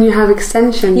for when you have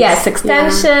extensions. Yes,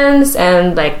 extensions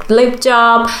and like lip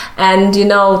job and, you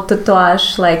know,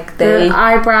 tatouage, like the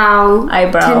eyebrow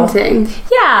tinting.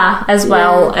 Yeah, as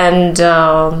well. And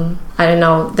I don't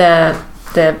know, the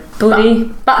booty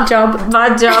butt job.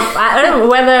 I don't know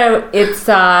whether it's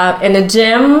in a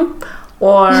gym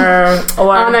or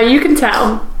oh no, you can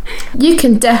tell. You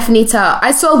can definitely tell.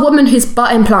 I saw a woman whose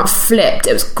butt implant flipped.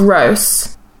 It was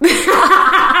gross.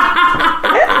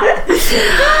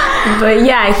 But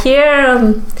yeah,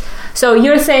 here so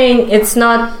you're saying it's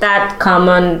not that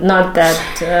common, not that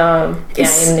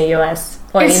in the US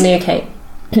or in the UK.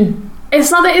 It's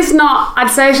not that it's not, I'd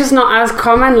say it's just not as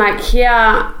common. Like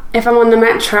here, if I'm on the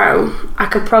metro, I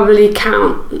could probably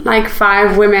count like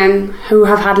 5 women who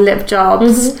have had lip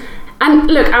jobs. And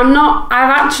look, I've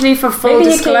actually, for full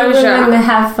maybe disclosure, UK women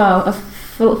have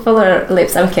fuller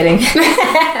lips. I'm kidding.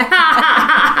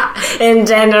 In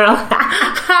general.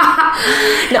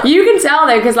 No. You can tell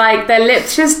though, because like their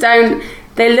lips just don't,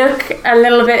 they look a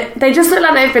little bit, they just look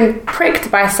like they've been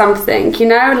pricked by something, you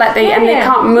know, like they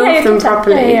can't move them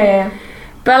properly. Yeah.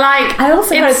 But like, I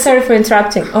also heard, sorry for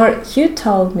interrupting, or you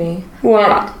told me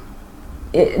what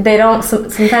they don't,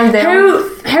 sometimes they don't.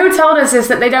 Who told us this,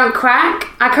 that they don't crack?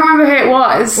 I can't remember who it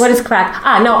was. What is crack?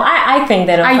 No, I think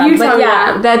they don't crack. You but told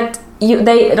yeah, me that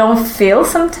they don't feel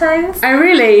sometimes. Oh,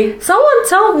 really? Someone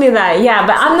told me that, yeah,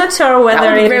 but I'm not sure whether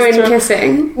that would it is ruin true.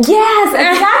 kissing. Yes,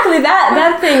 exactly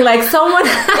that thing. Like someone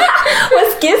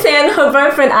was kissing and her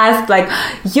boyfriend asked, like,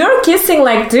 "You're kissing,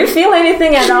 like, do you feel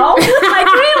anything at all?" Like,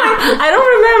 really? I don't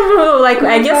remember who. Like,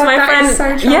 I guess my friend. Is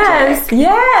so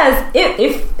yes.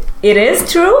 If it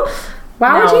is true.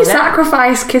 Why would you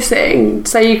sacrifice kissing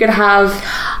so you could have?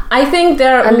 I think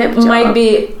there might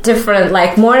be different,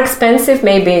 like more expensive.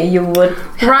 Maybe you would,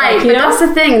 right? Like, but that's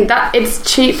the thing, that it's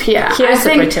cheap here. I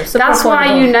think that's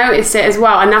why you notice it as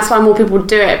well, and that's why more people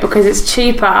do it, because it's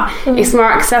cheaper, it's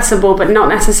more accessible, but not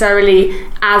necessarily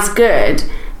as good.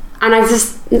 And I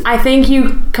think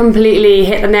you completely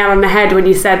hit the nail on the head when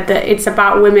you said that it's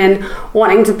about women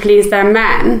wanting to please their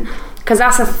men. Because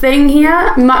that's a thing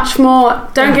here, much more.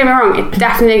 Don't get me wrong, it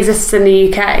definitely exists in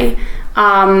the UK.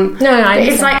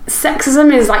 It's like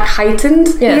sexism is like heightened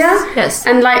here. Yes.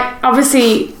 And like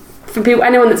obviously, for people,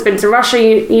 anyone that's been to Russia,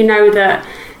 you know that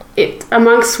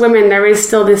amongst women there is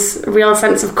still this real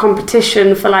sense of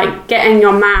competition for like getting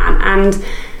your man, and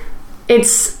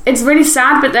it's really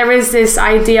sad. But there is this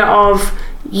idea of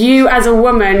you as a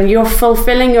woman, you're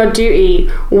fulfilling your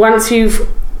duty once you've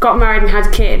got married and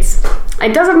had kids.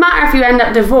 It doesn't matter if you end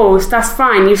up divorced, that's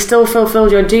fine, you've still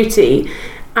fulfilled your duty.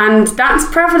 And that's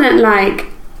prevalent. Like,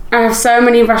 I have so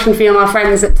many Russian female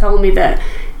friends that tell me that,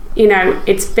 you know,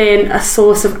 it's been a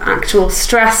source of actual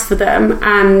stress for them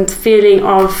and feeling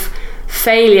of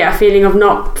failure, feeling of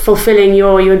not fulfilling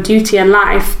your duty in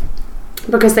life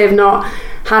because they've not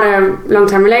had a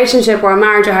long-term relationship or a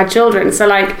marriage or had children. So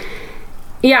like,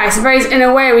 yeah, I suppose in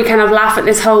a way we kind of laugh at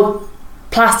this whole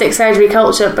plastic surgery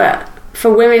culture, but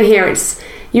for women here,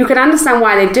 you can understand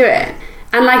why they do it.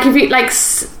 And like, if you like,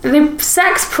 the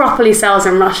sex properly sells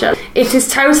in Russia. It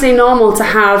is totally normal to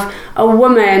have a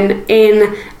woman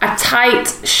in a tight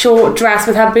short dress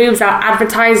with her boobs out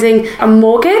advertising a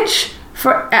mortgage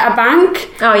at a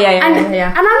bank. Oh yeah.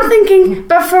 And I'm thinking,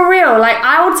 but for real, like,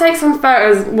 I will take some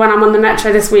photos when I'm on the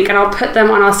metro this week and I'll put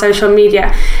them on our social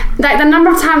media. Like, the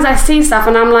number of times I see stuff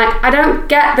and I'm like, I don't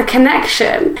get the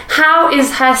connection. How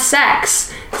is her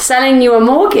sex selling you a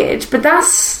mortgage? But that's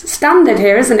standard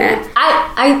here, isn't it?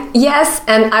 Yes,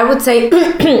 and I would say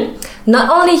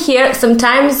not only here,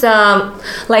 sometimes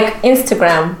like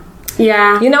Instagram.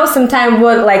 Yeah. You know, sometimes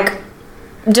would like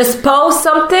just post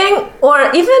something,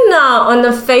 or even on the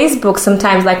Facebook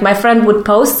sometimes, like my friend would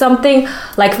post something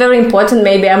like very important.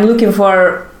 Maybe I'm looking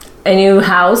for a new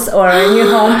house or a new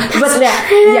home, but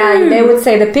they would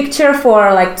say the picture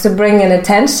for like to bring in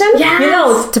attention. Yes. You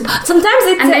know, sometimes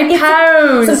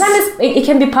pose. Sometimes it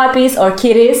can be puppies or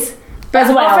kitties. But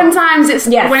as well. Oftentimes it's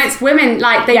when it's women,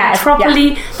 like they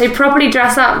properly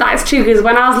dress up. That is true, because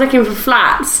when I was looking for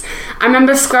flats, I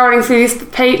remember scrolling through these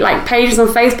pages on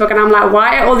Facebook, and I'm like,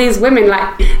 why are all these women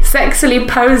like sexily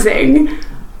posing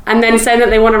and then saying that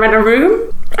they want to rent a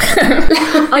room?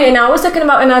 Okay, now I was talking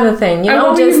about another thing. You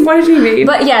know, what did you mean?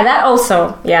 But yeah, that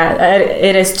also,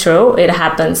 it is true. It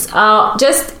happens.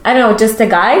 Just a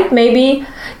guy, maybe,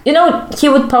 you know, he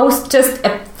would post just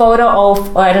a photo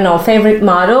of, or I don't know, favorite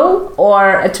model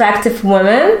or attractive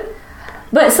woman.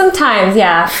 But sometimes,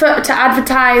 to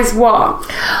advertise what?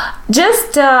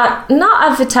 Just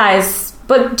not advertise,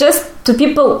 but just to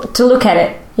people to look at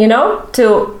it. You know,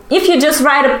 if you just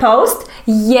write a post.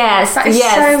 Yes.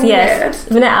 Weird.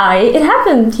 It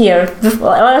happened here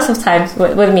lots of times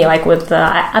with me. Like with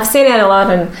I've seen it a lot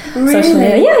on social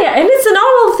media. Yeah, and it's a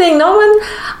normal thing. No one,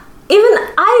 even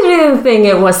I didn't think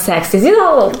it was sexist. You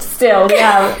know, still,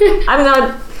 I'm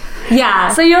not. Yeah.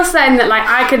 So you're saying that like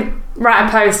I could write a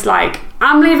post like,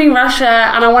 I'm leaving Russia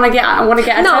and I want to get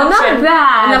attention. No, not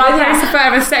that. And then I post a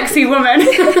photo of a sexy woman.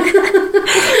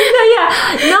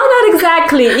 No, not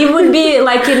exactly. It would be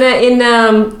like in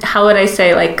how would I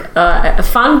say, like a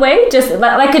fun way, just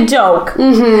like a joke.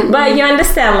 Mm-hmm, but you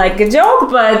understand, like a joke,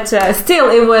 but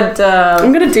still it would.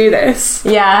 I'm gonna do this.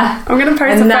 Yeah, I'm gonna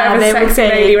post a photo of a sexy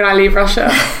lady when I leave Russia.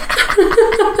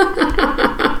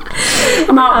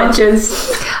 I'm out, bitches.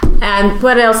 And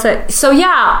what else? So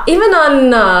yeah, even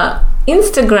on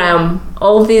Instagram,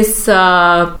 all these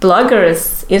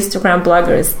Instagram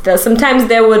bloggers, sometimes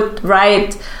they would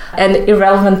write an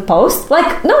irrelevant post,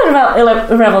 like not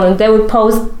irrelevant, they would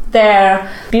post their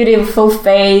beautiful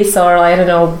face or I don't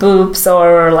know, boobs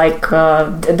or like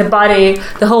the body,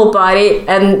 the whole body,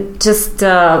 and just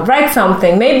write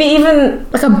something, maybe even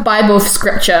like a Bible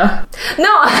scripture.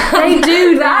 No, they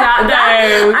do that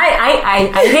though. I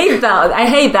hate that. I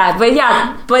hate that. But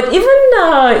yeah, but even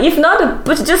if not,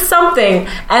 but just something,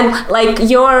 and like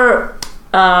your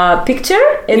picture,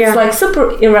 it's like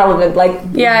super irrelevant. Like,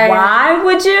 why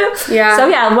would you? Yeah. So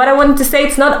what I wanted to say,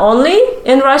 it's not only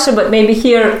in Russia, but maybe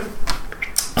here.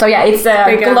 So it's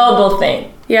a global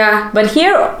thing. Yeah. But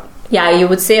here, you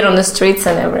would see it on the streets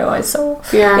and everywhere. So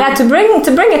to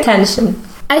bring attention.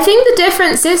 I think the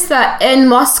difference is that in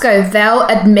Moscow they'll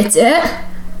admit it.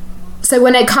 So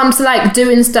when it comes to like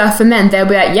doing stuff for men, they'll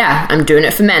be like, "Yeah, I'm doing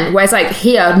it for men." Whereas like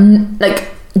here, like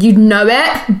you know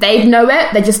it, they know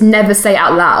it, they just never say it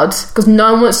out loud because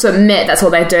no one wants to admit that's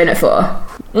what they're doing it for.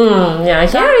 Here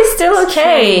is still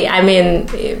okay. I mean,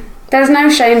 there's no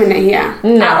shame in it here.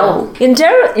 No. At all. In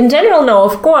general, no,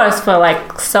 of course, for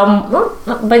like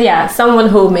someone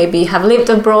who maybe have lived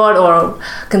abroad or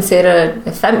considered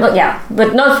a family,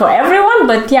 but not for everyone,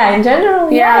 but in general,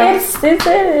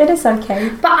 it is okay.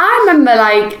 But I remember,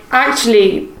 like,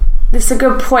 actually, this is a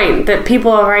good point that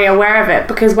people are very aware of it,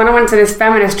 because when I went to this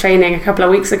feminist training a couple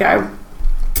of weeks ago,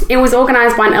 it was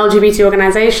organised by an LGBT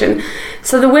organisation.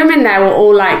 So the women there were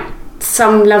all like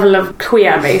some level of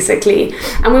queer, basically,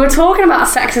 and we were talking about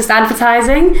sexist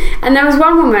advertising, and there was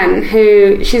one woman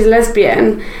who, she's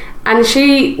lesbian, and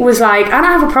she was like, I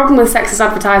don't have a problem with sexist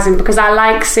advertising because I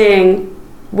like seeing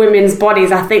women's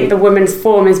bodies. I think the women's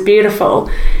form is beautiful.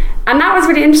 And that was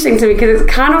really interesting to me because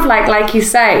it's kind of like you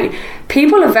say,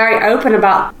 people are very open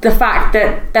about the fact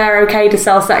that they're okay to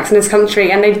sell sex in this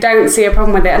country and they don't see a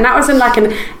problem with it. And that was in like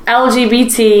an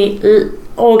LGBT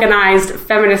organised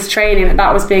feminist training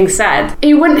that was being said.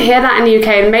 You wouldn't hear that in the UK,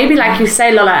 and maybe like you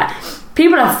say, Lola,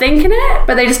 people are thinking it,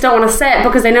 but they just don't want to say it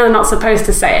because they know they're not supposed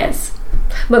to say it.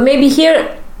 But maybe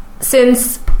here,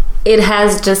 since it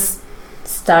has just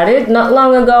started not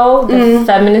long ago, the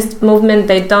feminist movement,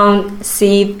 they don't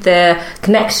see the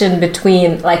connection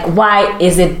between like why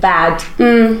is it bad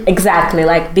exactly,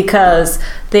 like because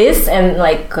this and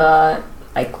like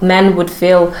men would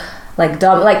feel like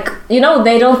dumb, like, you know,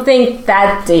 they don't think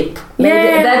that deep.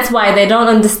 That's why they don't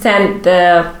understand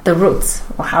the roots,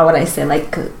 or how would I say,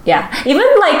 like even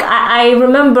like I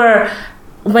remember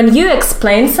when you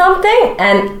explained something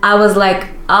and I was like,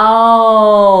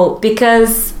 oh,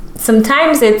 because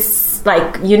sometimes it's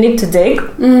like you need to dig,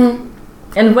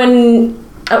 and when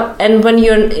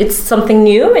it's something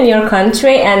new in your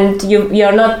country and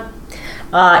you're not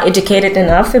educated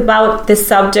enough about this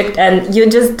subject and you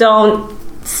just don't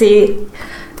see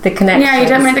the connection. Yeah, you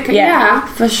don't make the connection. Yeah,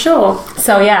 for sure.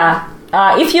 So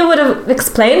if you would have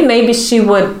explained, maybe she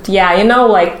would,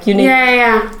 like you need...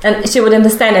 Yeah. And she would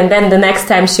understand, and then the next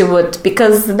time she would...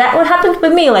 Because that what happened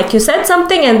with me. Like, you said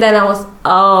something, and then I was,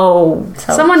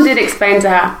 So. Someone did explain to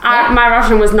her. My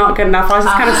Russian was not good enough. I was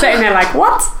just kind of sitting there like,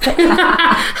 what?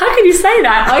 How can you say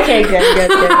that? Okay, good.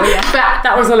 Yeah. But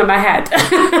that was all in my head.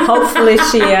 Hopefully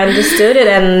she understood it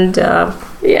and...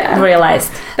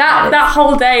 realized that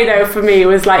whole day though for me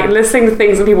was like listening to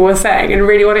things that people were saying and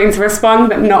really wanting to respond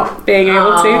but not being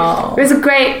able to. It was a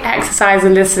great exercise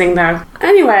in listening though.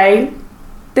 Anyway,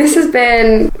 this has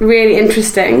been really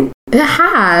interesting. It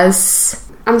has.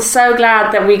 I'm so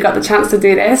glad that we got the chance to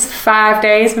do this 5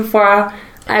 days before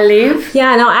I leave.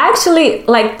 Actually,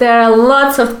 like, there are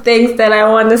lots of things that I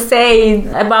want to say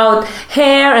about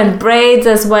hair and braids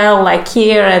as well, like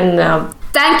here and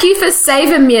thank you for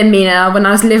saving me, Amina, when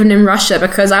I was living in Russia,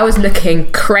 because I was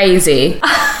looking crazy.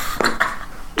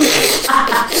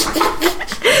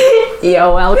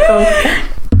 You're welcome.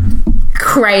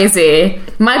 Crazy.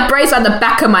 My braids are at the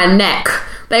back of my neck.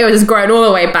 They were just growing all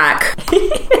the way back.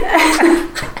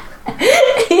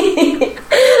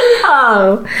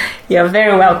 Oh, you're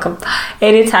very welcome.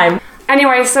 Anytime.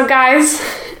 Anyway, so guys,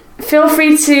 feel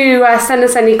free to send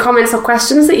us any comments or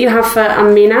questions that you have for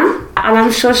Amina, and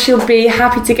I'm sure she'll be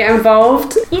happy to get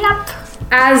involved. Yep.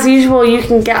 As usual, you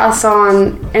can get us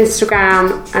on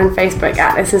Instagram and Facebook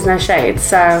at This Is No Shade,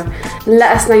 so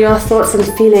let us know your thoughts and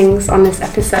feelings on this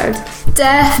episode.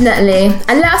 Definitely.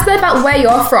 And let us know about where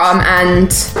you're from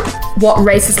and what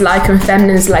race is like and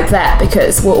feminine is like that,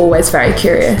 because we're always very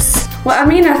curious. Well,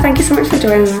 Amina, thank you so much for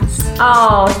joining us.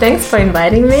 Oh, thanks for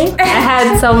inviting me. I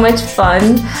had so much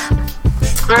fun.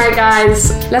 Alright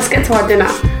guys, let's get to our dinner.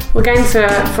 We're going for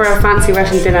a fancy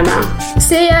Russian dinner now.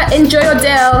 See ya, enjoy your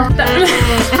dill.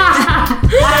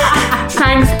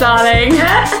 Thanks, darling.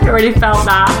 I already felt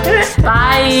that.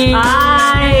 Bye.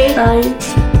 Bye.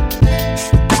 Bye.